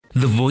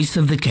The Voice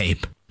of the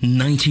Cape,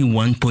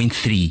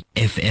 91.3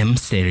 FM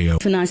stereo.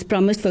 So now, as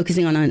promised,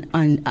 focusing on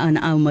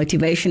our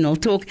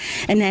motivational talk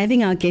and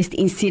having our guest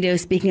in studio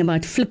speaking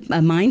about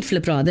mind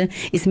flip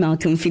is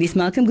Malcolm Fielies.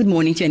 Malcolm, good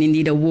morning to you and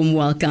indeed a warm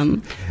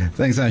welcome.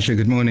 Thanks, Ayesha.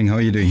 Good morning. How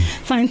are you doing?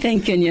 Fine,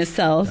 thank you. And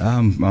yourself?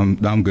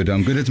 I'm good.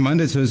 It's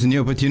Monday, so it's a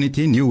new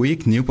opportunity, new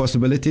week, new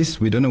possibilities.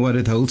 We don't know what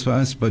it holds for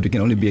us, but we can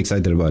only be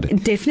excited about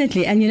it.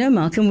 Definitely. And you know,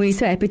 Malcolm, we're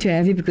so happy to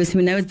have you because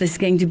we know this is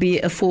going to be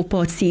a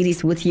 4-part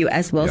series with you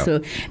as well. Yep.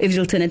 So if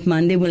you'll turn it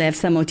Monday, we'll have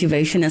some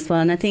motivation as well.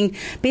 And I think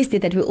best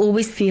that we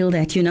always feel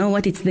that, you know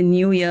what, it's the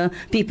new year.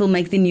 People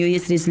make the New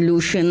Year's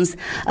resolutions.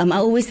 I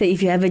always say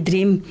if you have a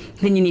dream,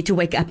 then you need to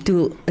wake up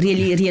to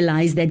really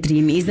realize that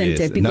dream, isn't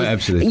it? Because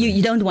absolutely.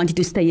 You don't want it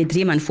to stay a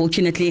dream,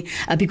 unfortunately,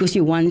 because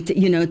you want,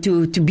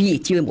 to be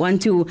it. You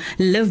want to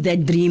live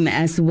that dream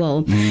as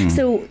well.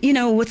 So,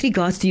 with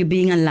regards to you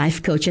being a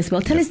life coach as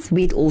well, tell us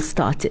where it all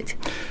started.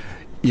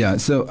 Yeah,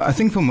 so I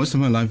think for most of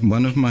my life,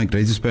 one of my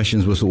greatest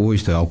passions was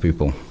always to help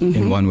people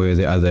in one way or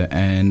the other.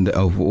 And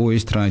I've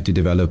always tried to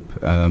develop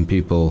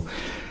people.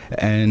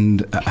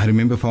 And I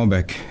remember far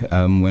back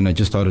when I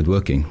just started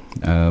working,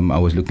 I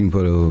was looking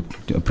for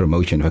a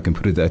promotion, if I can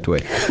put it that way.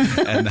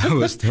 And I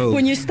was told...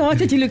 When you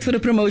started, you looked for a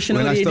promotion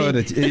when already. When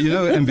I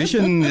started,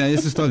 ambition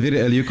has to start very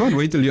early. You can't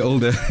wait till you're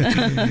older.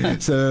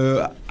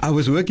 So I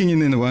was working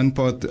in one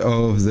part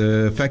of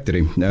the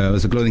factory. It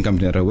was a clothing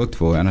company that I worked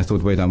for. And I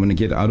thought, wait, I'm going to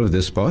get out of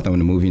this part. I'm going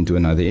to move into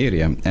another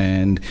area.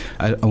 And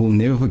I will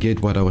never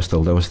forget what I was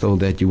told. I was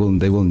told that they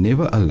will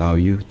never allow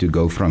you to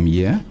go from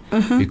here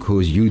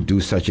because you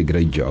do such a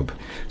great job.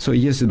 So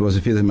yes, it was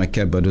a feather in my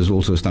cap, but it was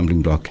also a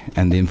stumbling block.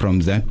 And then from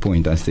that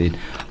point, I said,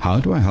 how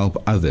do I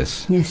help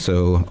others? Yes.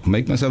 So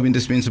make myself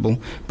indispensable,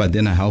 but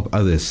then I help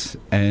others.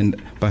 And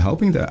by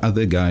helping the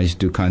other guys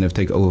to kind of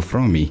take over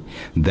from me,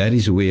 that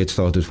is where it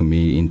started for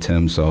me in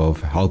terms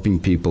of helping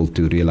people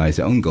to realize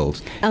their own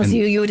goals. So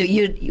you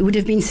would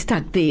have been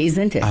stuck there,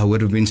 isn't it? I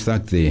would have been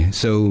stuck there.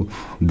 So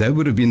that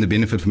would have been the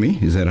benefit for me,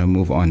 is that I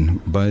move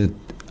on. But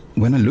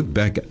when I look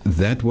back,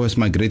 that was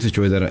my greatest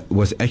joy, that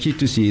was actually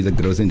to see the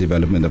growth and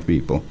development of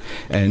people.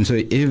 And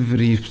so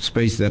every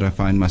space that I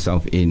find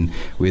myself in,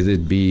 whether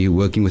it be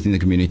working within the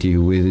community,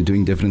 whether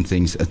doing different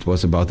things, it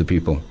was about the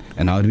people.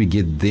 And how do we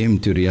get them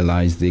to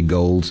realize their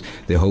goals,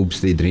 their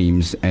hopes, their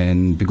dreams?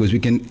 And because we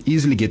can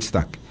easily get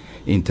stuck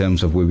in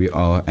terms of where we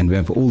are, and we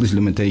have all these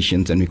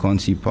limitations and we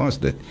can't see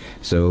past it.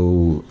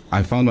 So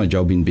I found my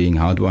job in being,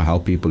 how do I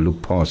help people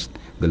look past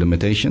the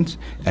limitations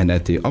and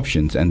at the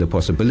options and the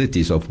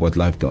possibilities of what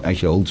life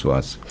actually holds for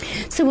us.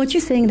 So what you're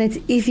saying, that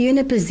if you're in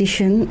a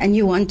position and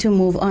you want to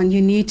move on,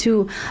 you need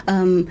to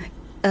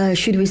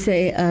should we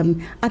say,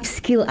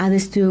 upskill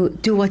others to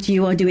do what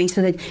you are doing,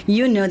 so that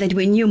you know that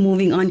when you're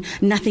moving on,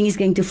 nothing is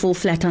going to fall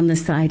flat on the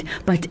side,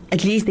 but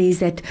at least there is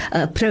that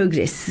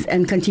progress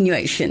and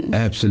continuation.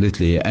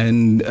 Absolutely.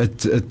 And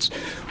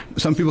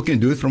some people can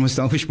do it from a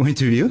selfish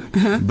point of view,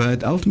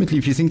 but ultimately,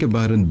 if you think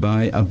about it,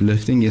 by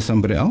uplifting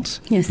somebody else,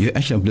 you're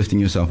actually uplifting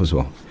yourself as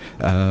well.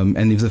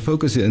 And if the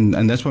focus,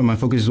 and that's why my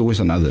focus is always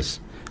on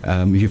others.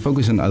 If you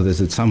focus on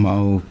others, it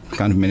somehow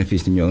kind of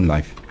manifests in your own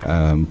life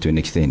to an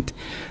extent.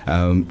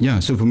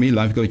 So for me,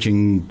 life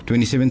coaching,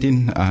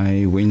 2017,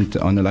 I went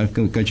on a life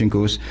coaching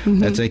course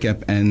at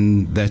ACAP,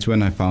 and that's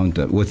when I found,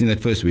 within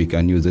that first week,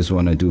 I knew this is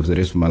what I do for the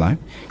rest of my life,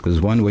 because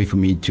it's one way for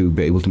me to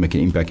be able to make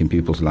an impact in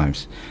people's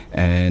lives.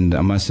 And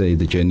I must say,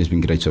 the journey has been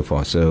great so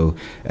far. So,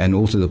 and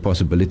also the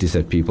possibilities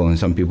that people, and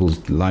some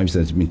people's lives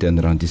that's been turned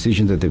around,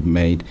 decisions that they've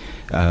made,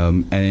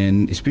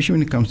 and especially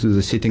when it comes to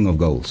the setting of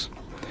goals.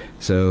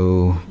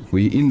 So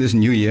we're in this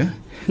new year.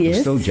 Yes. It's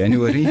still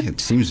January.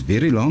 It seems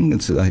very long.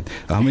 It's like,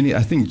 how many?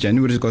 I think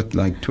January's got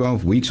like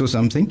 12 weeks or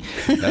something.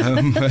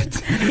 But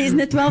isn't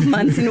it 12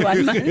 months in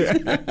 1 month?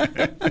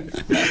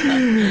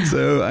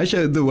 So,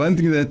 Ayesha, the one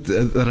thing that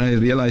I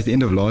realized at the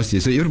end of last year,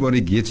 so everybody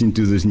gets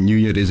into this New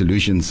Year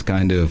resolutions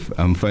kind of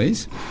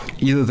phase.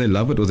 Either they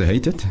love it or they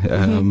hate it.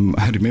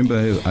 I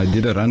remember I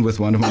did a run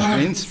with one of my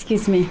friends.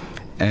 Excuse me.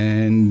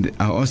 And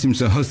I asked him,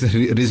 so how's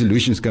the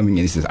resolutions coming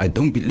in? He says, I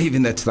don't believe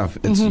in that stuff.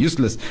 It's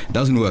useless. It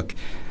doesn't work.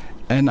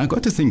 And I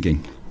got to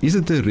thinking, is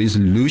it the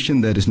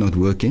resolution that is not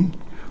working?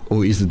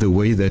 Or is it the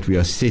way that we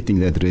are setting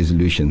that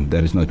resolution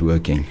that is not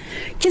working?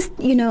 Just,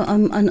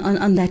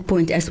 on that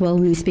point as well,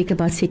 when we speak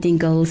about setting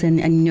goals and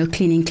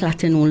cleaning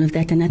clutter and all of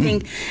that. And I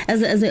think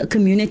as a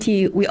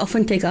community, we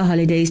often take our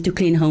holidays to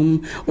clean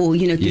home, or,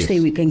 to say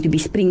we're going to be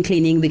spring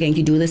cleaning, we're going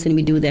to do this and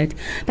we do that.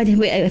 But if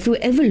we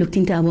ever looked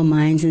into our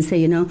minds and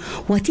say,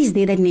 what is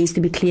there that needs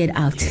to be cleared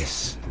out?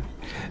 Yes.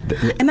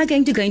 Am I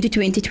going to go into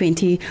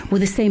 2020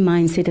 with the same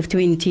mindset of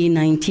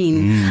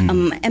 2019?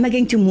 Am I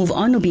going to move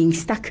on, or being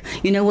stuck,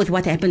 with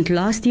what happened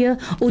last year?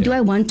 Or do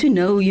I want to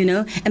know,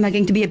 am I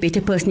going to be a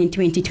better person in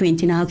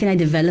 2020? Now, how can I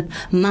develop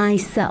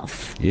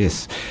myself?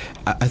 Yes.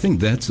 I think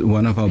that's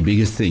one of our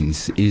biggest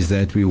things, is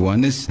that we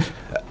want to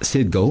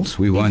set goals.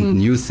 We want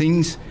new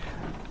things.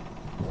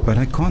 But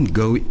I can't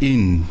go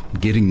in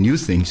getting new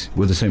things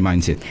with the same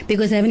mindset.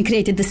 Because I haven't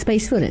created the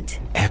space for it.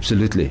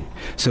 Absolutely.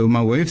 So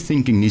my way of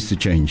thinking needs to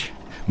change.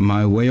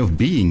 my way of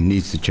being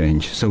needs to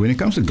change. So when it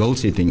comes to goal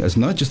setting, it's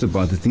not just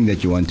about the thing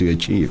that you want to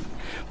achieve,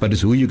 but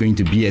it's who you're going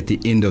to be at the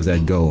end of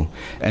that goal.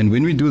 And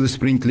when we do the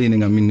spring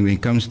cleaning, I mean, when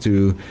it comes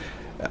to,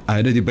 I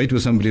had a debate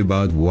with somebody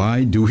about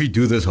why do we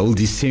do this whole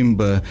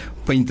December,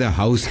 paint the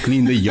house,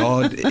 clean the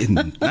yard,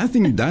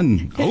 nothing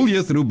done whole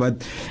year through,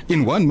 but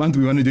in 1 month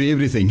we want to do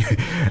everything.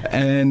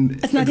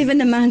 And it's not even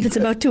a month, it's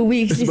about 2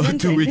 weeks. It's about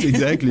 2 weeks,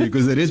 exactly,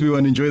 because the rest we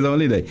want to enjoy the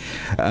holiday.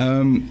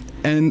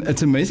 And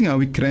it's amazing how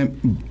we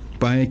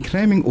by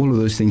cramming all of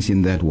those things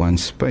in that one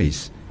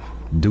space,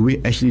 do we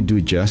actually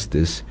do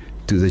justice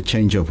to the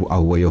change of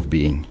our way of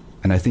being?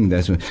 And I think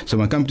that's what, so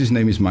my company's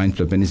name is Mind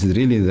Flip, and it's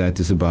really that.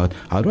 It's about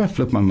how do I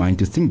flip my mind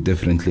to think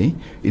differently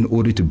in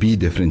order to be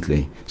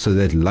differently, so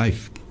that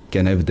life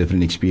can have a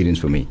different experience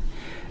for me.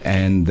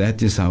 And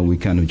that is how we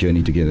kind of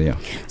journey together, yeah.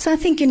 So I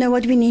think, you know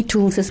what, we need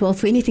tools as well.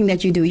 For anything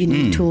that you do, you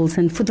need tools.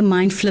 And for the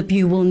Mind Flip,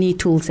 you will need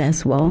tools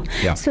as well.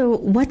 Yeah. So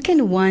what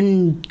can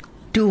one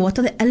do? What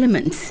are the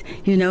elements,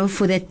 you know,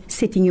 for that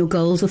setting your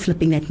goals or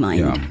flipping that mind?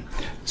 Yeah.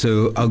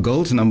 So our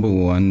goals, number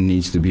one,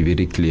 needs to be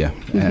very clear.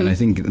 And I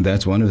think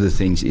that's one of the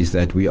things is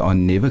that we are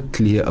never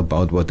clear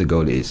about what the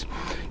goal is.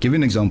 Give you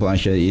an example,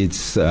 Ayesha. It's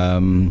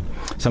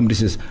somebody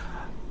says,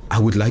 I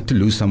would like to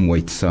lose some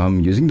weight. So I'm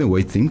using the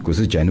weight thing because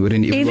it's January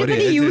and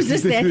everybody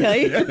uses that,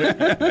 right?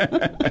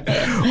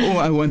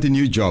 Or I want a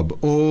new job,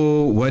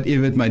 or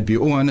whatever it might be,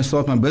 or I want to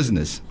start my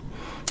business.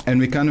 And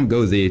we kind of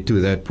go there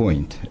to that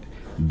point.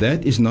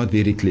 That is not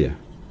very clear.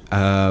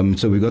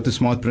 So we got the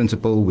SMART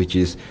principle, which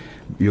is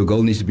your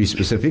goal needs to be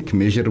specific,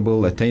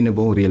 measurable,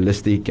 attainable,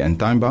 realistic, and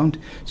time-bound.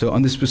 So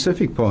on the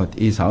specific part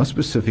is how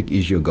specific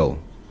is your goal?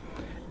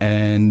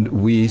 And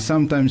we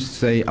sometimes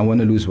say, I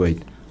want to lose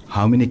weight.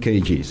 How many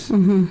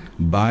kgs?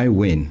 By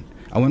when?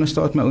 I want to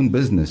start my own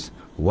business.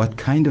 What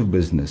kind of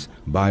business?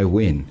 By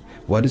when?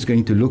 What is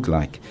going to look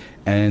like?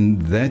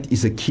 And that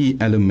is a key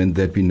element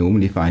that we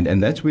normally find.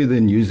 And that's where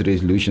the New Year's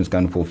resolutions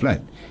kind of fall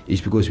flat.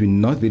 Is because we're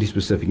not very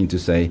specific in to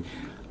say,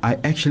 I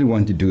actually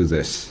want to do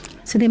this.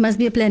 So there must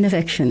be a plan of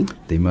action.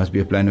 There must be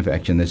a plan of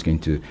action that's going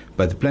to,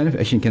 but the plan of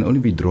action can only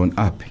be drawn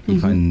up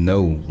if I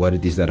know what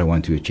it is that I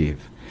want to achieve.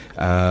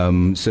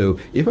 So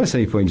if I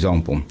say, for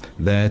example,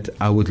 that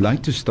I would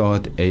like to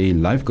start a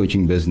life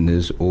coaching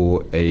business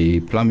or a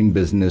plumbing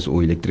business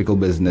or electrical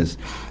business,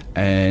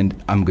 and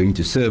I'm going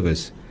to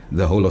service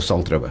the whole of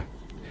Salt River.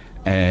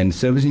 And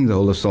servicing the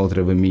whole of Salt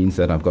River means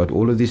that I've got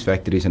all of these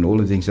factories and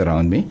all of the things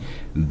around me.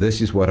 This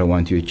is what I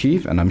want to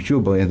achieve, and I'm sure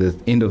by the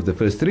end of the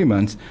first 3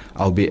 months,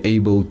 I'll be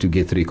able to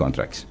get 3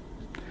 contracts.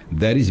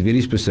 That is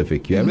very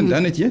specific. You haven't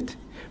done it yet,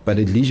 but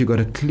at least you've got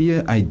a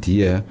clear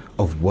idea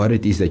of what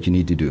it is that you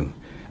need to do.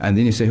 And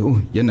then you say,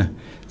 oh,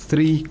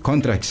 3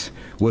 contracts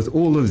with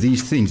all of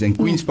these things, and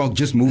Queen's Park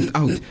just moved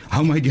out.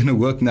 How am I going to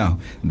work now?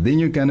 Then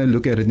you kind of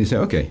look at it and you say,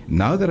 okay,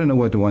 now that I know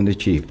what I want to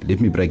achieve,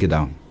 let me break it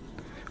down.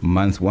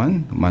 Month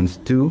 1,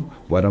 month 2,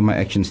 what are my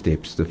action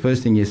steps? The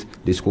first thing is,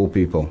 let's call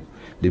people.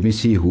 Let me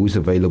see who's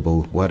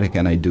available, what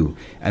can I do?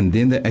 And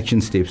then the action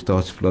step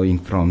starts flowing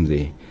from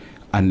there.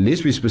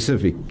 Unless we're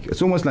specific,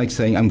 it's almost like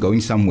saying I'm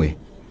going somewhere,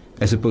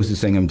 as opposed to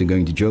saying I'm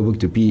going to Joburg,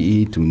 to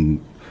PE, to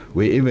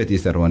wherever it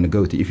is that I want to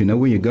go to. If you know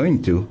where you're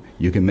going to,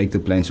 you can make the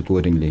plans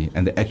accordingly,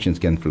 and the actions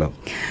can flow.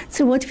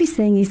 So what we're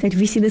saying is that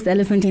we see this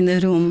elephant in the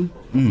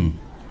room,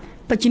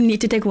 but you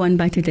need to take one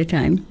bite at a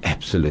time.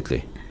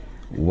 Absolutely.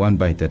 One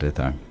bite at a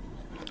time.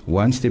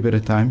 One step at a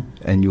time,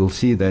 and you'll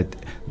see that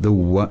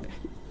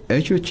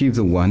as you achieve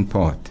the one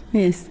part,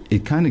 yes,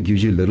 it kind of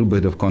gives you a little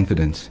bit of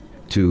confidence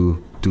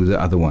to do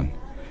the other one.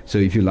 So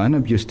if you line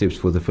up your steps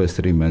for the first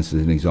 3 months,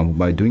 as an example,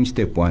 by doing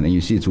step 1 and you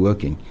see it's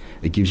working,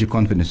 it gives you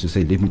confidence to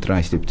say, let me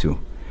try step 2.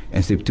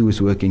 And step 2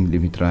 is working, let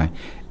me try.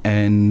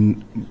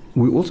 And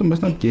we also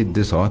must not get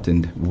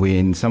disheartened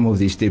when some of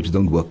these steps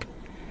don't work.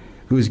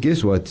 Because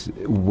guess what?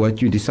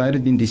 What you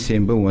decided in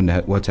December,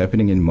 what's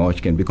happening in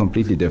March can be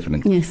completely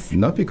different. Yes.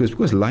 Not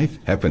because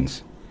life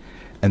happens.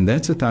 And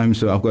that's the time,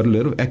 so I've got a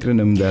little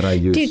acronym that I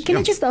use. Can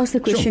I just ask the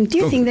question? Do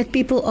you think that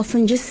people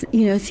often just,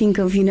 think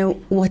of,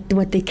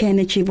 what they can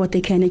achieve, but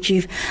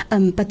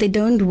they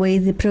don't weigh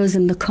the pros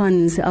and the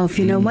cons of,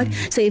 what?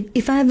 So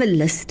if I have a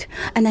list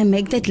and I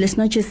make that list,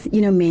 not just,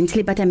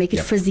 mentally, but I make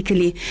it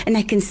physically, and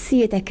I can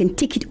see it, I can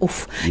tick it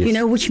off,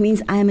 which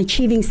means I am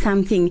achieving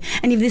something.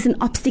 And if there's an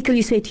obstacle,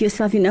 you say to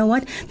yourself, you know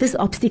what? This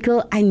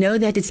obstacle, I know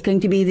that it's going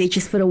to be there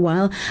just for a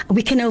while.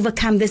 We can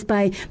overcome this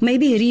by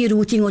maybe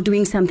rerouting or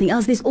doing something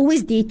else. There's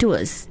always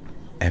detours.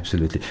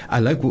 Absolutely.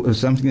 I like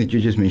something that you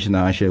just mentioned,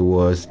 Ayesha,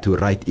 was to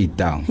write it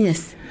down.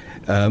 Yes.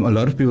 A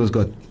lot of people's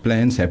got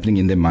plans happening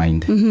in their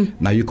mind.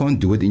 Now you can't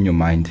do it in your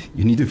mind.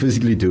 You need to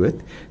physically do it.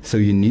 So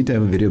you need to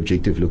have a very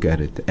objective look at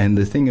it. And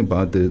the thing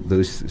about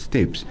those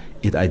steps,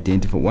 it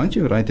identifies. Once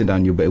you write it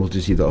down, you'll be able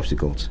to see the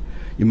obstacles.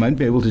 You might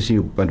be able to see,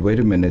 but wait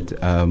a minute,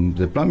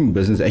 the plumbing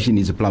business actually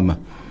needs a plumber.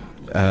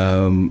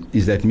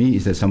 Is that me?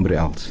 Is that somebody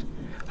else?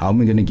 How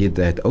am I going to get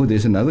that? Oh,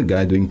 there's another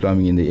guy doing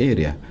plumbing in the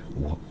area.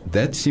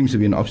 That seems to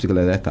be an obstacle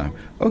at that time.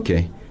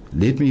 Okay,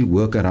 let me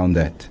work around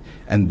that.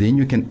 And then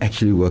you can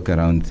actually work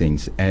around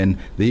things. And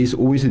there is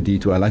always a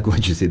detour. I like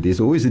what you said. There's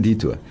always a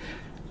detour.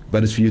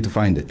 but it's for you to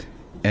find it.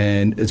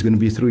 And it's going to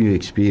be through your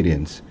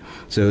experience.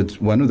 So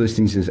it's one of those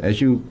things is as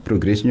you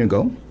progress in your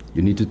goal,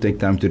 you need to take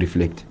time to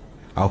reflect.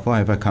 How far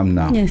have I come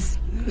now? Yes.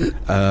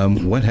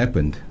 What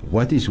happened?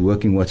 What is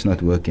working? What's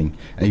not working?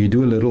 And you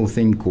do a little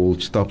thing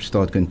called stop,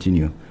 start,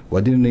 continue.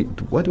 What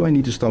do I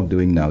need to stop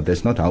doing now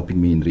that's not helping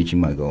me in reaching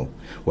my goal?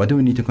 What do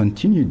I need to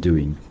continue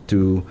doing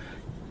to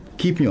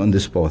keep me on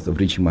this path of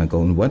reaching my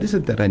goal? And what is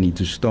it that I need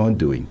to start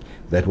doing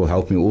that will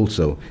help me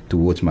also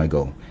towards my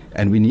goal?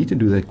 And we need to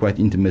do that quite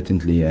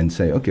intermittently and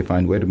say, okay,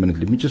 fine, wait a minute,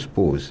 let me just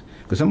pause.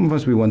 Because some of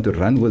us, we want to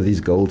run with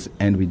these goals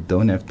and we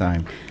don't have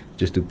time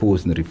just to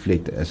pause and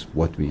reflect as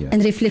what we are.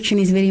 And reflection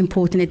is very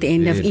important at the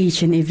end of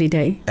each and every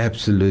day.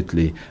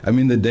 Absolutely. I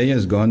mean, the day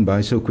has gone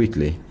by so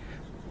quickly.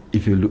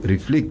 If you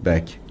reflect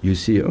back, you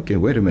see, okay,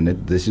 wait a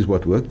minute, this is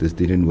what worked, this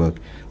didn't work.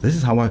 This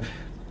is how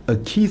a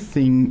key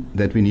thing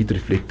that we need to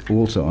reflect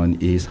also on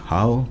is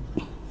how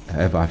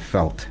have I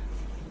felt?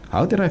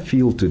 How did I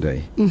feel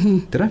today?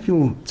 Did I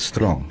feel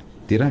strong?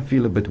 Did I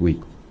feel a bit weak?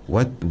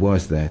 What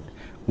was that?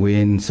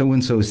 When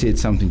so-and-so said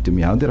something to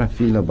me, how did I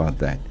feel about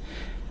that?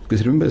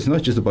 Because remember, it's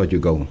not just about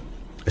your goal.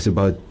 It's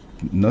about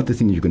not the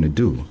thing you're going to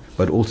do,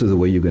 but also the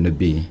way you're going to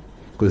be.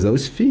 Because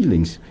those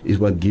feelings is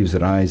what gives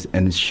rise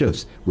and it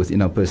shifts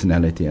within our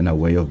personality and our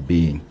way of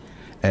being.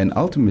 And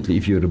ultimately,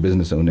 if you're a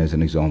business owner, as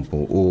an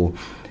example, or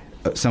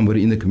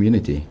somebody in the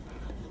community,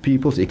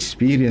 people's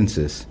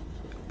experiences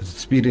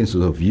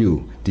of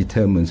you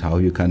determines how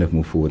you kind of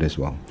move forward as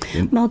well.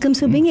 Malcolm,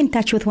 so being in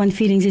touch with one's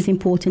feelings is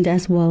important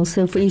as well.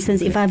 So for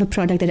instance, if I have a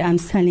product that I'm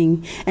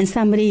selling and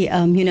somebody,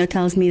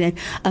 tells me that,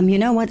 you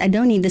know what, I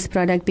don't need this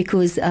product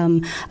because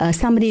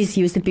somebody's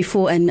used it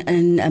before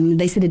and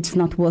they said it's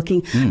not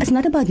working. It's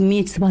not about me,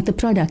 it's about the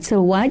product.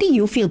 So why do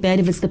you feel bad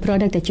if it's the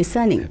product that you're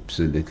selling?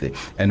 Absolutely.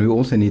 And we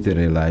also need to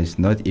realize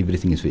not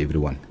everything is for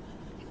everyone.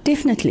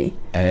 Definitely.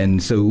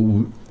 And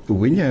so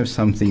when you have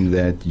something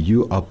that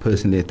you are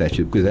personally attached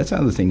to, because that's the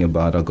other thing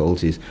about our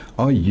goals is,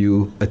 are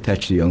you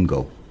attached to your own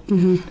goal?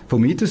 For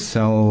me to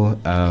sell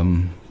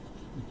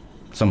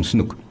some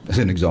snook, as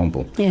an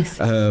example, yes,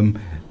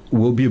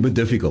 will be a bit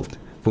difficult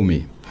for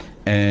me.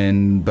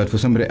 But for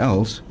somebody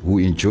else who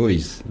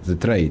enjoys the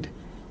trade,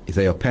 if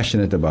they are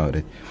passionate about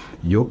it,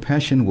 your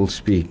passion will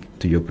speak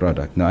to your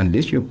product. Now,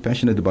 unless you're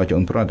passionate about your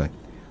own product,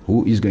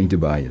 who is going to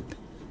buy it?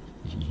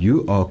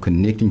 You are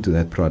connecting to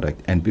that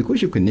product, and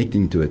because you're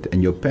connecting to it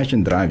and your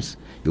passion drives,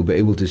 you'll be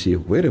able to see,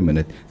 wait a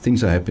minute,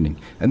 things are happening.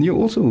 And you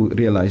also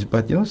realize,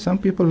 but some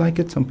people like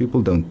it, some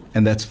people don't,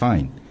 and that's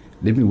fine.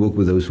 Let me work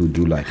with those who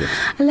do like it.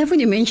 I love when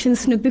you mention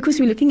snook, because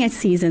we're looking at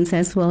seasons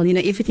as well.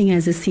 Everything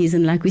has a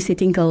season, like we're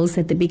setting goals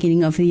at the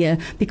beginning of the year,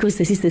 because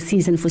this is the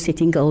season for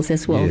setting goals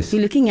as well. Yes.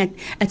 You're looking at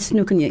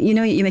snook, and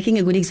you're making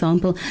a good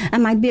example. I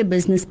might be a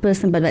business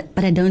person, but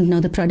I don't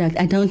know the product.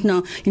 I don't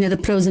know, the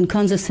pros and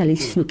cons of selling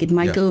snook. It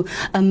might go,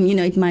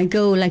 it might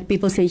go like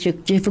people say,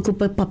 Jeff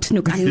Cooper pop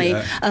snook,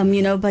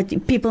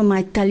 but people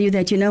might tell you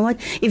that, you know what,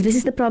 if this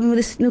is the problem with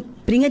the snook,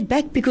 bring it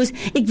back, because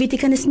ek weet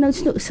ek kan 'n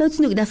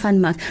snoek daarvan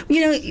maak.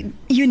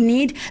 You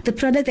need the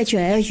product that you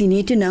have. You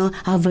need to know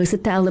how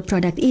versatile the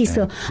product is.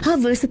 So how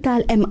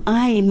versatile am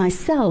I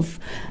myself?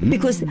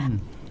 Because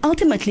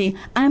ultimately,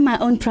 I'm my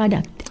own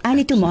product. I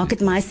need to market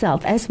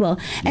myself as well.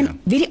 And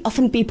very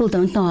often people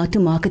don't know how to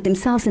market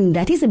themselves. And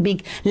that is a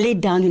big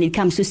letdown when it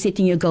comes to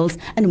setting your goals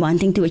and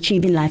wanting to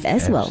achieve in life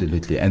as well.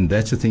 Absolutely. And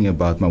that's the thing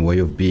about my way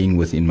of being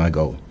within my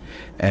goal.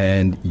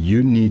 And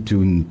you need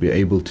to be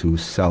able to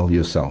sell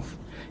yourself.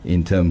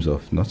 In terms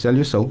of not sell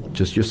your soul,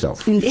 just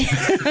yourself.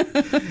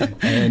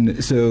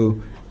 And so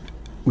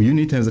you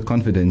need to have the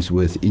confidence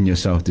within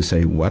yourself to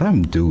say, what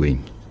I'm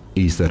doing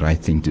is the right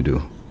thing to do.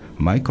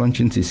 My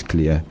conscience is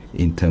clear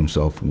in terms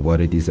of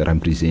what it is that I'm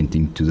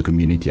presenting to the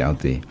community out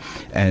there.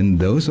 And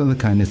those are the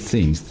kind of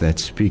things that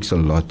speaks a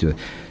lot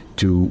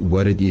to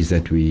what it is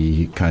that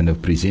we kind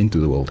of present to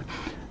the world.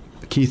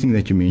 Key thing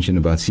that you mentioned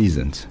about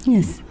seasons.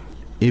 Yes.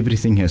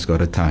 Everything has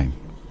got a time.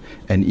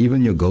 And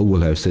even your goal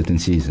will have certain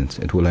seasons.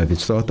 It will have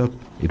its startup,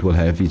 it will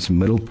have its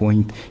middle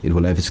point, it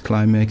will have its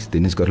climax,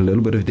 then it's got a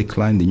little bit of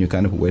decline, then you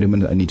kind of, wait a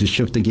minute, I need to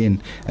shift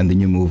again, and then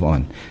you move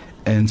on.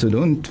 And so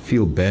don't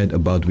feel bad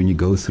about when you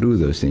go through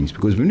those things,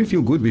 because when we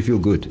feel good, we feel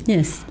good.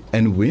 Yes.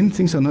 And when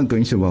things are not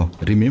going so well,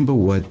 remember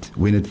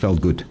when it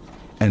felt good,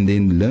 and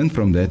then learn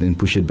from that and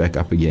push it back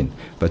up again.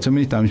 But so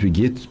many times we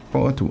get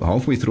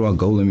halfway through our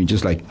goal and we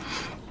just like,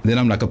 then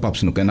I'm like a pop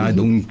snook and I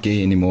don't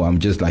care anymore. I'm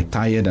just like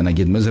tired and I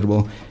get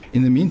miserable.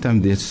 In the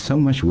meantime, there's so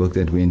much work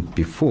that went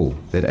before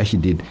that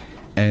actually did.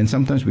 And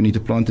sometimes we need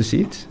to plant the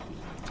seeds.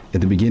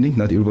 At the beginning,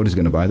 not everybody's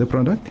going to buy the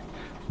product.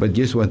 But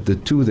guess what? The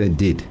two that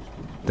did,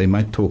 they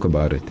might talk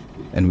about it.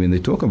 And when they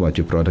talk about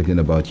your product and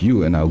about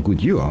you and how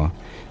good you are,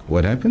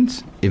 what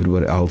happens?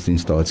 Everybody else then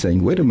starts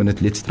saying, wait a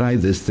minute, let's try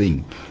this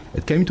thing.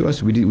 It came to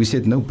us, we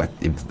said no, but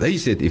if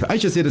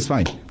Ayesha said it's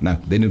fine, now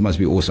then it must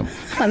be awesome.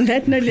 On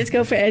that note, let's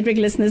go for ad break,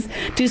 listeners.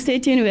 To stay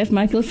tuned, we have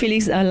Malcolm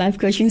Fielies, our life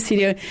coaching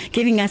studio,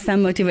 giving us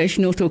some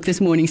motivational talk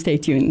this morning. Stay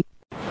tuned.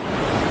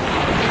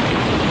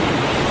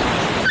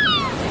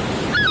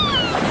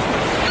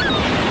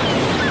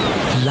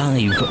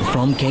 Live from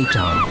from Cape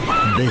Town,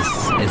 this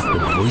is the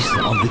Voice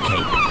of the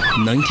Cape,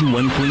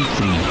 91.3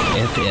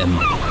 FM.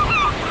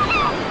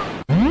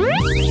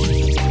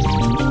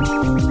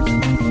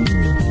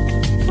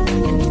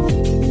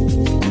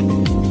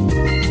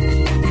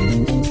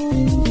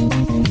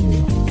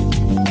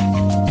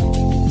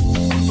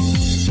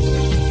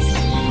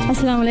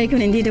 Assalamu alaikum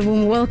and indeed a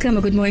warm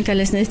welcome. Good morning to our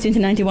listeners to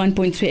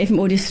 91.3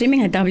 FM audio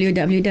streaming at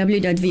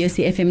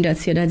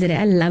www.vocfm.co.za.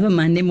 I love a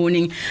Monday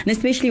morning, and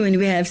especially when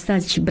we have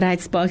such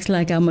bright sparks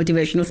like our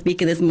motivational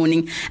speaker this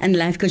morning and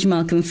life coach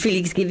Malcolm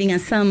Fielies giving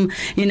us some,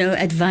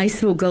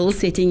 advice for goal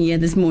setting here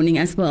this morning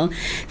as well.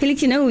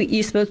 Felix,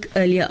 you spoke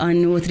earlier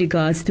on with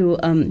regards to,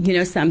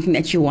 something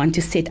that you want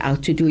to set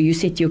out to do. You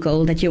set your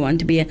goal that you want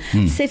to be,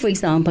 say for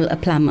example, a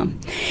plumber.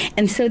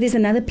 And so there's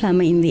another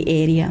plumber in the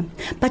area.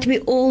 But we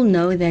all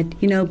know that,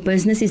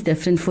 business is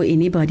different for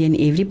anybody and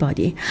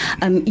everybody.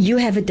 You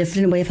have a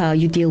different way of how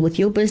you deal with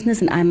your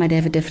business, and I might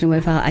have a different way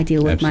of how I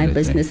deal with my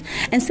business.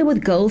 And so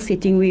with goal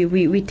setting,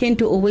 we tend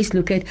to always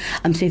look at,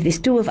 so if there's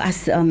two of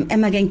us,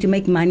 am I going to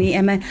make money?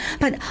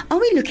 But are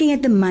we looking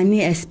at the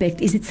money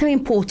aspect? Is it so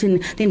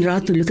important then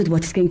rather to look at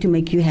what's going to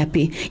make you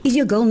happy? Is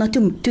your goal not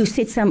to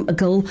set a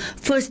goal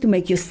first to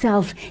make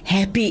yourself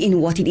happy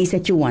in what it is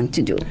that you want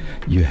to do?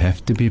 You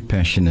have to be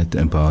passionate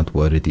about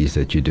what it is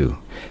that you do.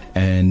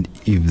 And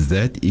if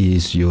that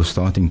is your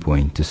starting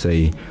point to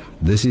say,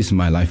 this is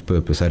my life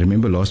purpose. I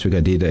remember last week I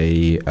did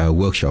a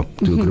workshop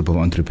to a group of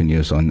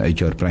entrepreneurs on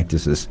HR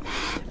practices.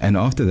 And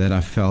after that,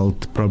 I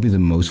felt probably the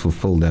most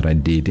fulfilled that I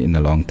did in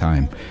a long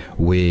time,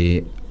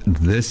 where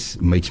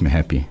this makes me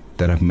happy,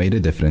 that I've made a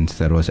difference,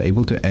 that I was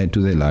able to add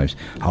to their lives,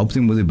 help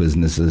them with their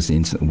businesses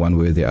in one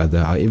way or the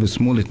other, however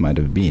small it might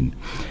have been.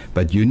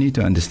 But you need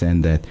to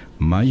understand that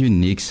my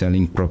unique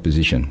selling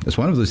proposition is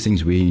one of those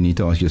things where you need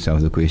to ask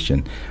yourself the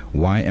question,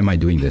 why am I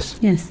doing this?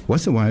 Yes.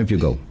 What's the why of your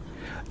goal?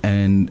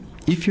 And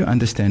if you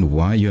understand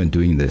why you're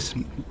doing this,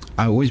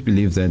 I always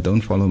believe that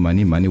don't follow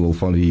money, money will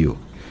follow you.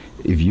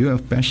 If you are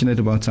passionate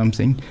about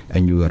something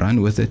and you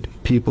run with it,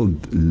 people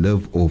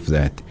live off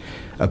that.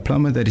 A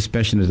plumber that is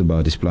passionate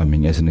about his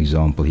plumbing, as an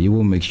example, he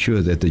will make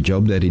sure that the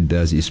job that he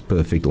does is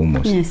perfect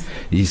almost. Yes.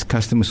 His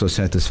customers are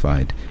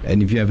satisfied.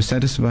 And if you have a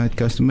satisfied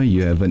customer,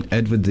 you have an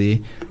advert there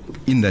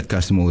in that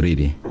customer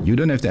already. You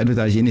don't have to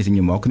advertise anything.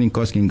 Your marketing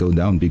costs can go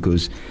down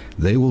because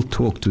they will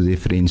talk to their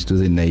friends, to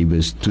their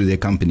neighbors, to their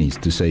companies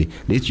to say,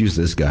 let's use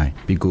this guy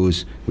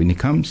because when he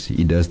comes,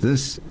 he does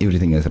this,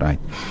 everything is right.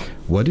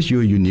 What is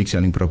your unique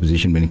selling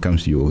proposition when it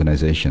comes to your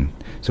organization?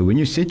 So when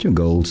you set your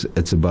goals,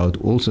 it's about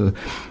also,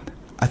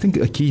 I think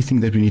a key thing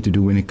that we need to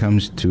do when it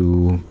comes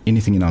to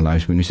anything in our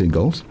lives, when we set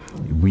goals,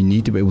 we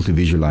need to be able to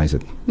visualize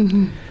it.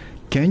 Mm-hmm.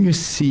 Can you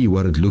see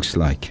what it looks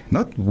like?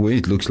 Not where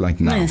it looks like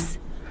now. Yes.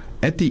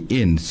 At the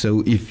end,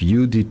 so if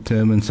you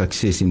determine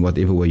success in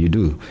whatever way you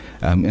do,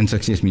 and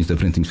success means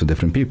different things for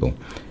different people,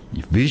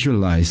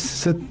 visualize,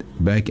 sit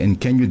back, and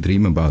can you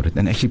dream about it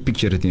and actually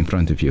picture it in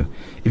front of you?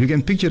 If you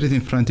can picture it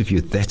in front of you,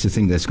 that's the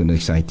thing that's going to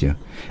excite you.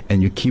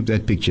 And you keep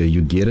that picture,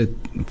 you get it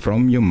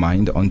from your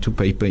mind onto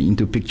paper,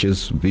 into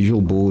pictures,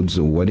 visual boards,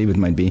 or whatever it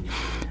might be,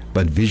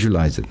 but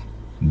visualize it.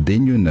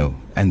 Then you know,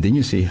 and then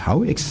you say,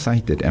 how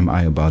excited am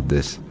I about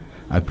this?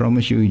 I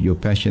promise you, your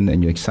passion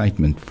and your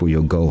excitement for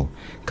your goal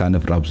kind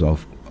of rubs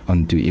off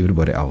onto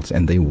everybody else,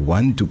 and they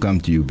want to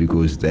come to you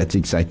because that's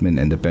excitement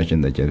and the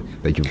passion that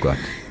you've got.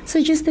 So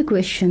just a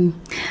question.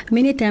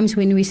 Many times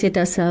when we set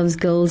ourselves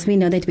goals, we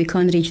know that we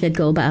can't reach that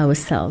goal by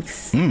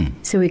ourselves.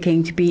 So we're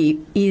going to be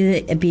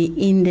either be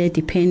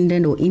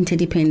interdependent or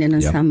interdependent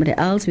on somebody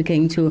else. We're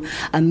going to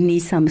need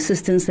some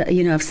assistance,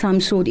 of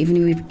some sort,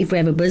 even if we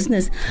have a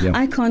business. Yep.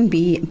 I can't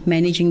be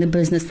managing the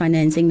business,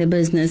 financing the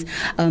business,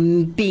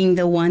 being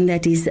the one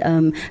that is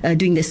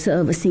doing the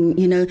servicing.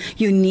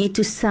 You need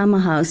to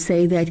somehow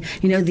say that,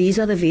 these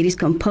are the various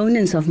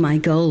components of my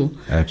goal.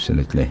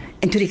 Absolutely.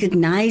 And to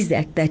recognize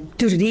that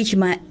to reach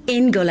my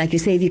end goal, like you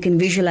say, if you can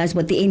visualize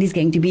what the end is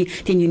going to be,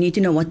 then you need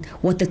to know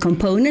what the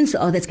components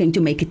are that's going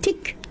to make it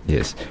tick.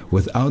 Yes.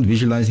 Without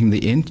visualizing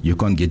the end, you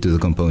can't get to the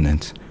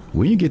components.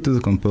 When you get to the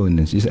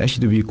components, it's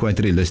actually to be quite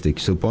realistic.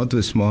 So part of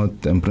the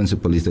SMART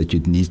principle is that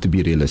it needs to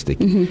be realistic.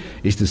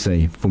 Mm-hmm. Is to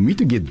say, for me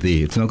to get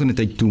there, it's not going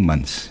to take 2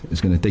 months.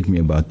 It's going to take me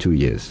about 2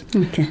 years.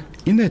 Okay.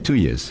 In that 2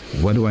 years,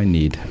 what do I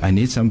need? I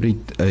need somebody,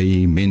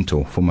 a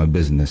mentor for my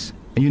business.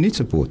 And you need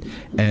support.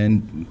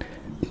 And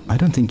I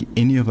don't think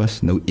any of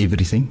us know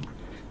everything.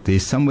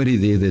 There's somebody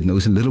there that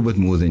knows a little bit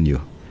more than you.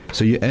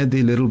 So you add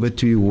a little bit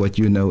to what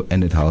you know,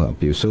 and it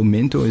helps you. So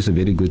mentor is a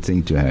very good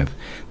thing to have.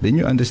 Then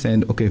you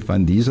understand, okay,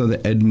 fine, these are the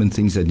admin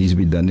things that needs to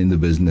be done in the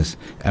business.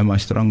 Am I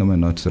strong? Am I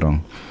not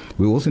strong?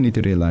 We also need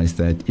to realize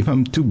that if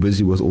I'm too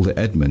busy with all the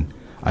admin,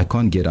 I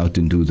can't get out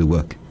and do the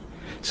work.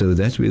 So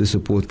that's where the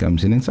support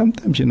comes in. And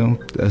sometimes,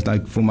 it's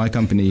like for my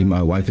company,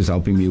 my wife is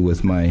helping me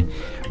with my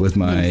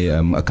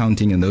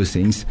accounting and those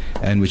things,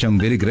 and which I'm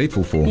very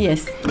grateful for.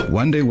 Yes.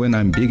 One day when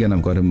I'm big and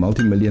I've got a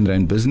multi-million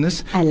rand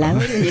business. I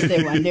love it when you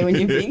say one day when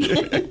you're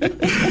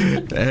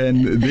big.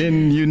 And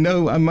then,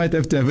 I might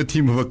have to have a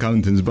team of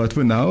accountants, but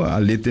for now,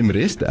 I'll let them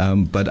rest.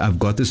 But I've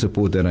got the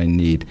support that I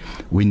need.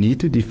 We need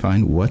to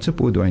define what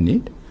support do I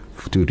need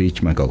to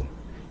reach my goal.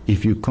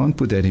 If you can't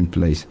put that in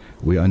place,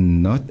 we are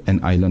not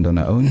an island on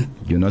our own.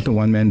 You're not a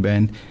one-man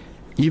band.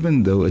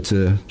 Even though it's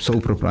a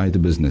sole proprietor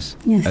business,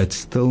 it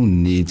still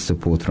needs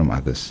support from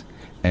others.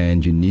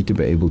 And you need to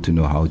be able to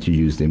know how to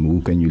use them.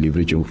 Who can you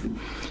leverage off?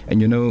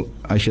 And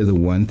Ayesha, the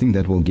one thing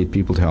that will get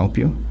people to help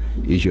you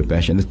is your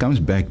passion. It comes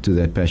back to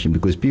that passion,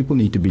 because people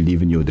need to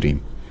believe in your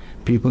dream.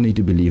 People need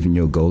to believe in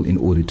your goal in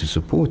order to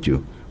support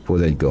you for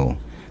that goal.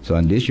 So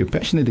unless you're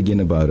passionate again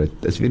about it,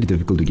 it's very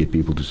difficult to get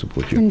people to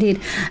support you. Indeed.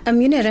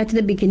 Right at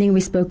the beginning,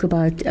 we spoke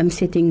about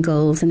setting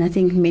goals. And I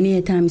think many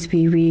a times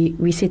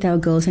we set our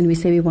goals and we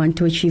say we want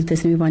to achieve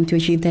this and we want to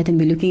achieve that. And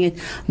we're looking at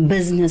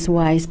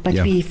business-wise. But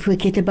we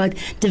forget about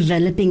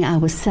developing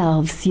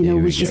ourselves,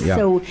 which is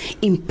so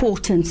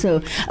important.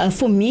 So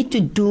for me to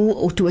do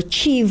or to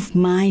achieve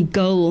my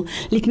goal,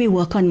 let me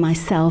work on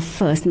myself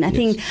first. And I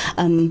think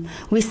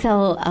we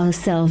sell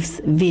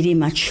ourselves very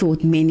much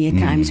short many a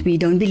times. We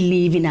don't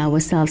believe in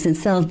ourselves. And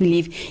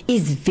self-belief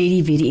is very,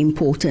 very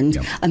important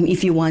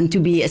if you want to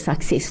be a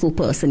successful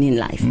person in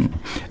life.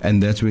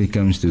 And that's where it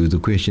comes to. The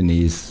question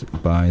is,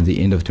 by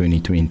the end of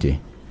 2020,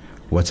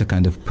 what's the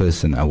kind of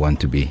person I want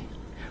to be?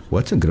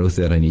 What's the growth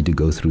that I need to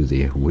go through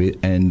there?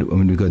 And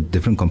we've got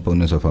different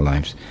components of our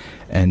lives,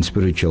 and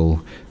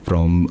spiritual,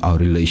 from our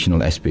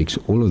relational aspects,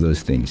 all of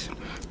those things.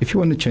 If you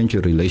want to change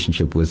your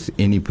relationship with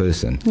any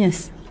person,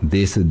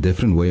 there's a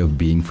different way of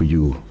being for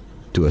you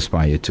to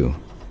aspire to.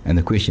 And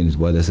the question is,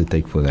 what does it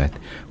take for that?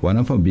 One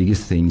of our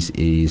biggest things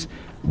is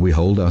we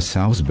hold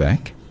ourselves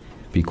back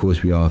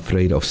because we are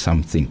afraid of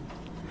something.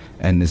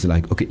 And it's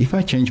like, okay, if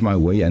I change my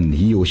way and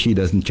he or she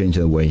doesn't change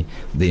their way,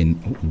 then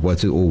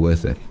what's it all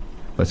worth it?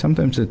 But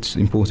sometimes it's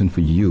important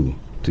for you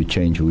to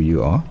change who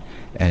you are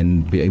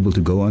and be able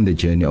to go on the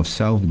journey of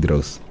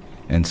self-growth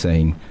and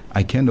saying,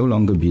 I can no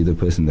longer be the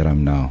person that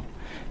I'm now.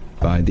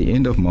 By the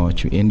end of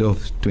March, end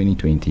of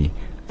 2020,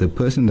 the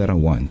person that I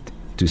want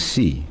to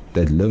see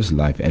that lives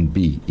life and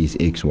be is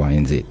X, Y,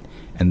 and Z.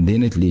 And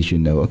then at least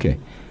okay,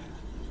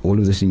 all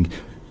of those things.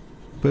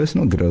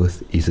 Personal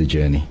growth is a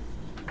journey.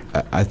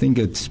 I think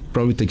it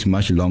probably takes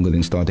much longer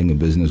than starting a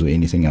business or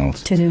anything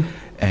else. To do.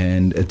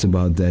 And it's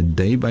about that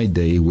day by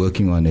day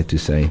working on it to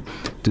say,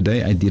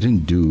 today I didn't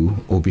do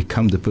or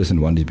become the person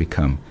I wanted to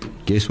become.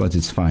 Guess what?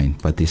 It's fine.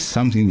 But there's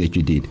something that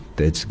you did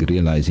that's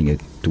realizing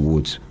it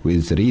towards, whether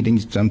it's reading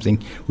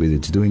something, whether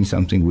it's doing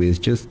something, whether it's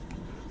just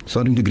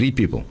starting to greet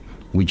people,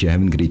 which you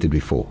haven't greeted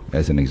before,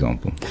 as an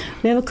example.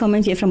 We have a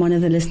comment here from one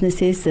of the listeners.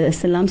 Says,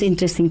 Salam's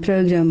interesting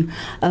program.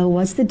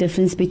 What's the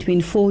difference between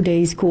 4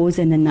 days course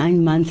and a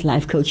 9-month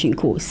life coaching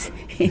course?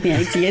 Any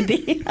idea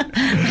there?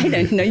 I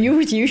don't know.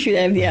 You should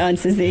have the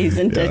answers there,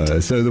 isn't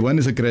it? So the one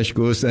is a crash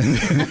course. And,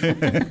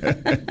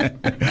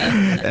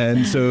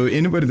 and so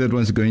anybody that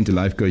wants to go into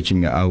life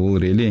coaching, I will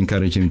really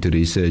encourage him to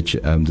research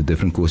the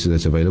different courses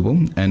that's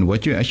available. And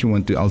what you actually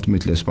want to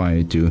ultimately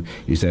aspire to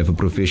is to have a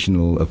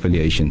professional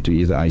affiliation to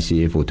either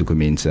ICF or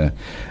to Mensa,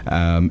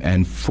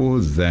 and for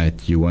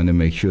that you want to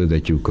make sure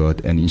that you've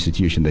got an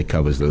institution that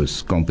covers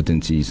those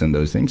competencies and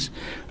those things.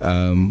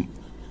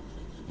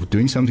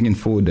 Doing something in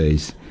 4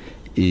 days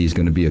is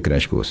going to be a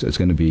crash course. It's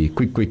going to be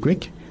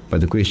quick,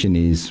 but the question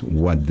is,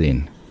 what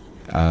then?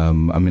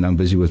 I'm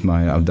busy with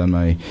I've done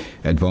my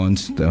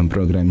advanced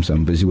programs,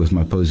 I'm busy with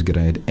my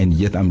postgrad, and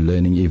yet I'm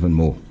learning even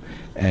more.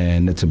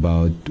 And it's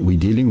about, we're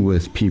dealing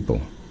with people.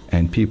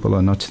 And people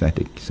are not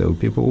static. So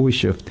people always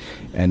shift.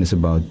 And it's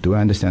about, do I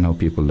understand how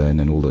people learn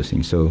and all those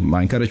things? So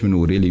my encouragement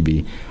will really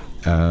be,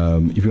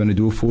 if you want to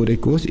do a 4-day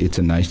course, it's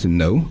a nice to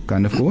know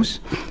kind of course.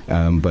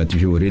 But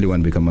if you really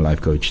want to become a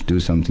life coach,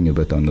 do something a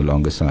bit on the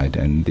longer side.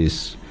 And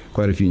there's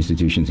quite a few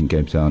institutions in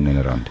Cape Town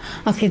and around.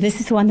 Okay, this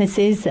is one that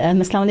says,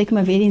 Assalamu alaikum,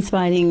 a very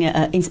inspiring,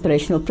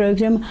 inspirational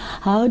program.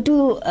 How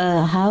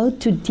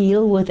to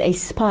deal with a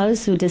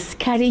spouse who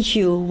discourage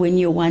you when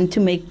you want to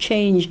make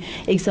change,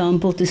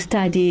 example, to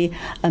study,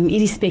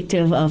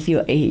 irrespective of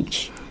your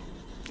age?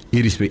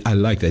 I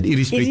like that.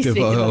 Irrespective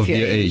of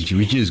your age,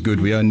 which is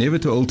good. We are never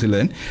too old to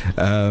learn.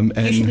 And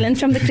you should learn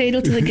from the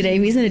cradle to the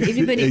grave, isn't it?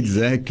 Everybody.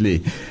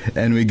 Exactly.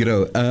 And we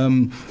grow.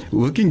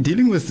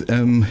 Dealing with,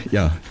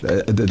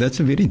 that's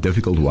a very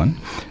difficult one.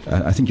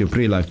 I think your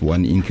prayer life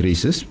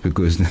increases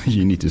because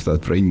you need to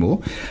start praying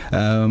more.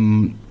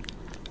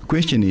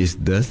 Question is,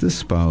 does the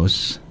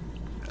spouse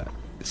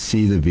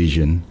see the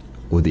vision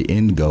or the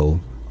end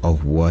goal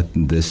of what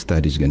this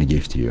study is going to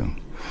give to you?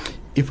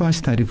 If I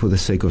study for the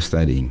sake of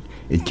studying,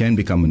 it can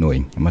become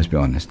annoying, I must be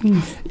honest.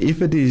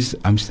 If it is,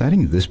 I'm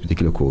studying this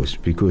particular course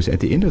because at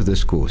the end of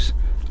this course,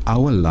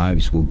 our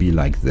lives will be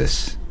like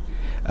this.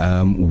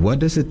 What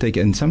does it take?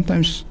 And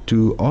sometimes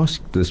to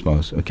ask the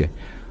spouse, okay,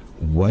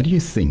 what do you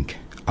think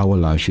our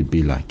lives should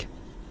be like?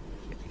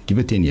 give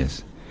it 10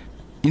 years.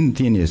 In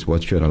 10 years,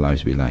 what should our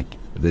lives be like?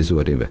 This is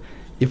whatever.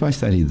 If I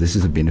study, this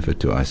is a benefit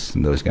to us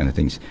and those kind of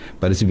things.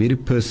 But it's a very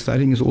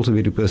studying is also a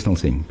very personal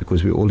thing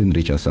because we all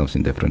enrich ourselves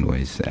in different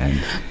ways.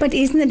 But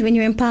isn't it when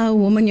you empower a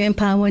woman, you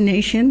empower a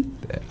nation?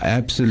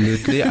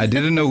 Absolutely. I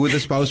didn't know who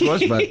the spouse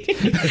was, but...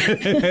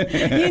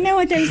 You know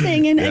what I'm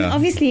saying? And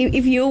obviously,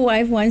 if your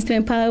wife wants to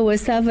empower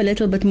herself a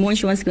little bit more and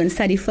she wants to go and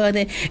study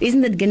further,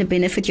 isn't that going to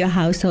benefit your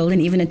household and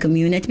even a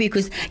community?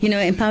 Because,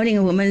 empowering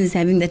a woman is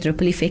having that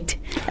ripple effect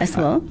as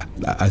well.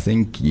 I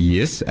think,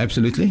 yes,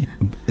 absolutely.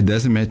 It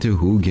doesn't matter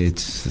who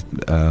gets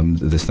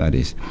the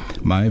studies.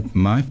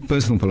 My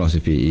personal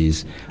philosophy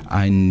is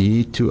I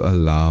need to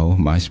allow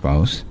my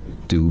spouse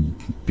to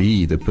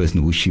be the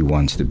person who she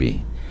wants to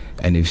be.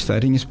 And if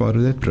studying is part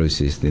of that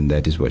process, then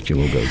that is what she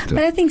will go through.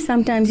 But I think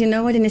sometimes, and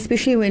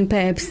especially when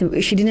perhaps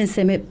she didn't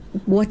say,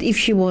 what if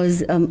she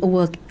was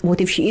what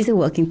if she is a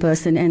working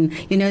person and,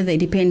 they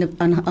depend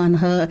on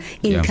her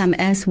income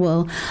as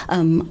well.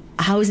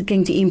 How is it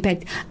going to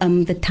impact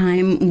the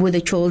time with the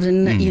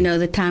children,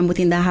 the time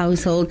within the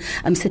household,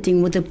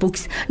 sitting with the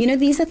books?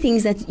 These are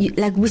things that,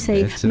 like we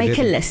say, make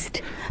a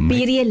list,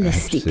 be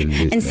realistic,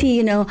 and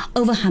see,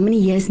 over how many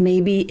years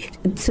maybe,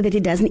 so that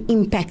it doesn't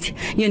impact,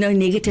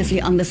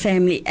 negatively on the family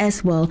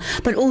as well.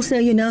 But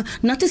also,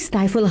 not to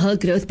stifle her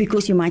growth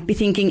because you might be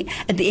thinking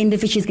at the end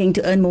of it, she's going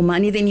to earn more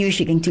money than you,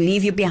 she's going to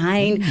leave you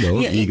behind.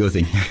 No, ego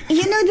thing.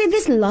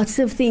 There's lots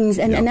of things.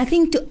 And I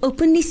think to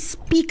openly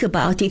speak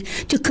about it,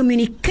 to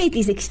communicate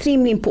is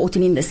extremely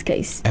important in this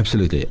case.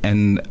 Absolutely.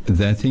 And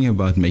that thing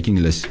about making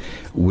lists,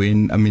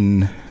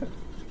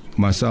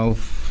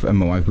 myself and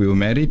my wife, we were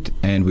married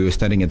and we were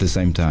studying at the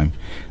same time.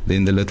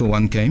 Then the little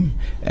one came,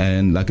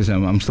 and like I said,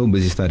 I'm still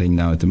busy studying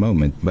now at the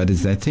moment. But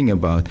it's that thing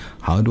about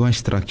how do I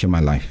structure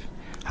my life?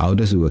 How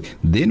does it work?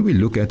 Then we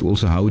look at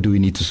also how do we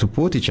need to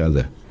support each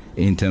other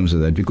in terms of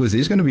that, because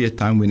there's going to be a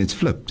time when it's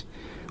flipped,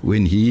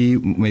 when he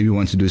maybe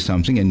wants to do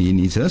something and he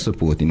needs her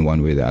support in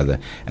one way or the other.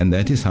 And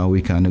that is how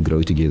we kind of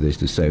grow together, is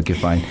to say, okay,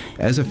 fine,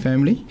 as a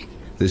family,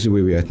 this is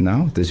where we're at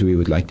now, this is where we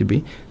would like to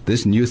be.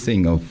 This new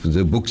thing of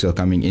the books are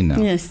coming in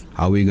now. Yes.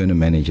 How are we going to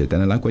manage it?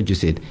 And I like what you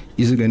said.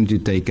 Is it going to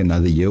take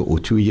another year or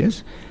 2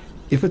 years?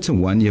 If it's a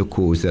 1-year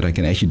course that I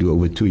can actually do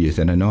over 2 years,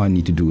 then I know I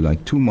need to do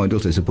like 2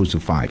 modules as opposed to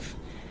 5.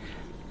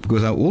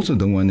 Because I also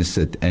don't want to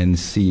sit and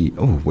see,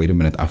 oh, wait a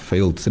minute, I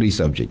failed 3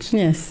 subjects.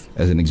 Yes.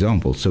 As an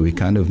example. So we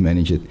kind of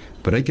manage it,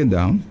 break it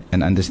down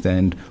and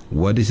understand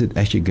what is it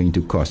actually going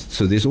to cost.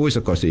 So there's always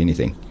a cost to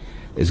anything.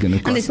 It's going to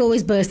cost. And there's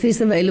always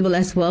bursaries available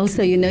as well.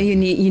 So, you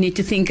need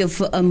to think of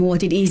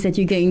what it is that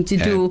you're going to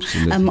do.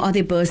 Are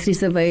there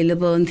bursaries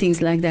available and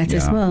things like that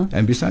as well?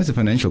 And besides the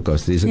financial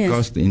cost, there's a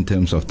cost in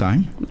terms of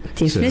time.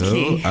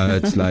 Definitely. So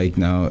it's like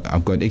now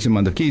I've got X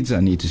amount of kids, I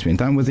need to spend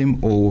time with them,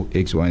 or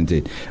X, Y, and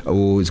Z.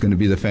 Or it's going to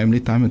be the family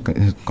time. I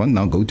can't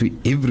now go to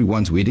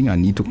everyone's wedding. I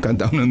need to cut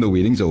down on the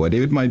weddings or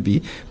whatever it might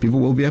be. People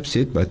will be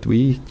upset, but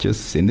we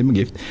just send them a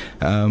gift.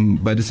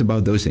 But it's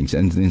about those things.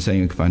 And then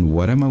saying, okay, fine,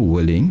 what am I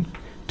willing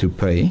to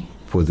pay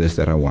for this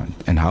that I want,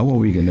 and how are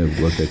we going to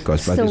work that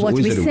cost? So what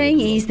we're saying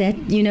is that,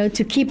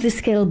 to keep the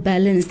scale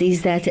balanced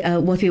is that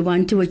what we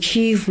want to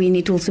achieve, we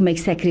need to also make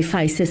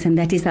sacrifices, and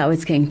that is how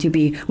it's going to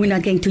be. We're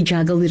not going to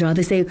juggle, we'd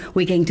rather say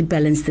we're going to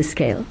balance the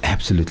scale.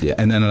 Absolutely.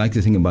 And I like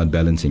to think about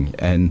balancing,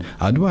 and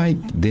how do I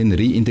then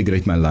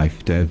reintegrate my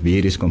life to have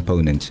various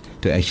components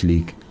to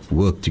actually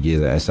work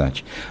together as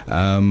such.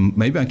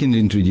 Maybe I can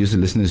introduce the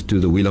listeners to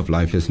the Wheel of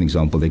Life as an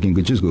example. They can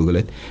just Google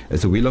it.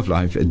 It's a Wheel of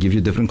Life. It gives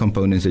you different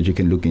components that you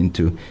can look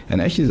into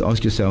and actually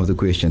ask yourself the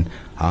question,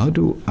 how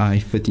do I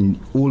fit in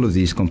all of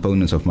these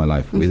components of my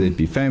life, whether it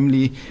be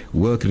family,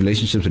 work,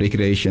 relationships,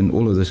 recreation,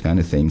 all of those kind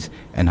of things,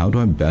 and how do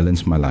I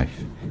balance my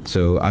life?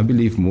 So I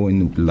believe more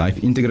in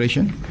life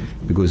integration,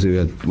 because we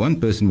are one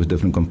person with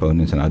different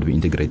components, and how do we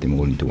integrate them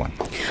all into one?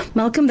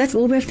 Malcolm, that's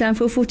all we have time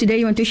for today.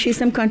 You want to share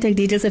some contact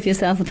details of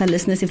yourself with our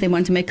listeners if they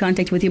want to make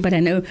contact with you, but I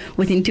know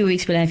within 2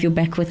 weeks we'll have you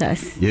back with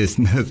us. Yes,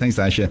 thanks,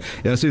 Ayesha.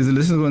 Yeah, so if the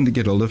listeners want to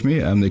get hold of me,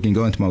 they can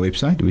go onto my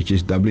website, which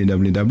is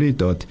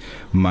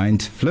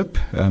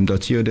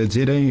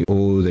www.mindflip.co.za,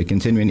 or they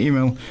can send me an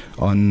email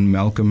on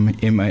Malcolm,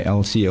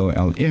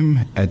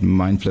 MALCOLM,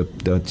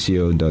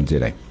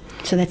 @mindflip.co.za.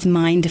 So that's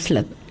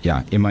Mindflip.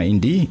 Yeah,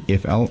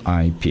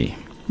 MINDFLIP.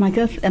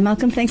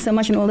 Malcolm, thanks so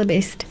much and all the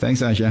best.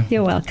 Thanks, Ayesha.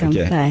 You're welcome.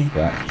 Okay. Bye.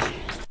 Bye.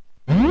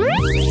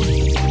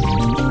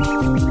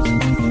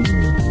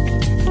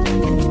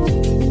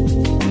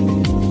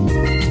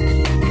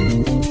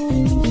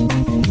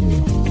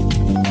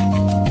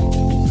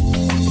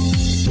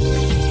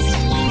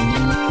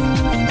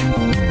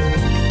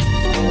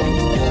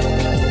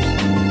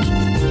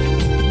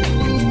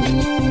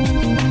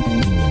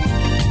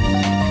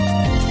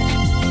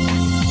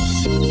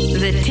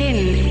 The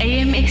 10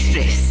 a.m.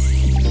 Express.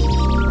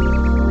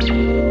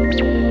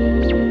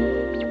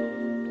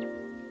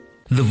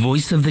 The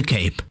Voice of the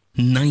Cape,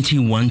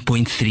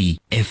 91.3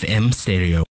 FM stereo.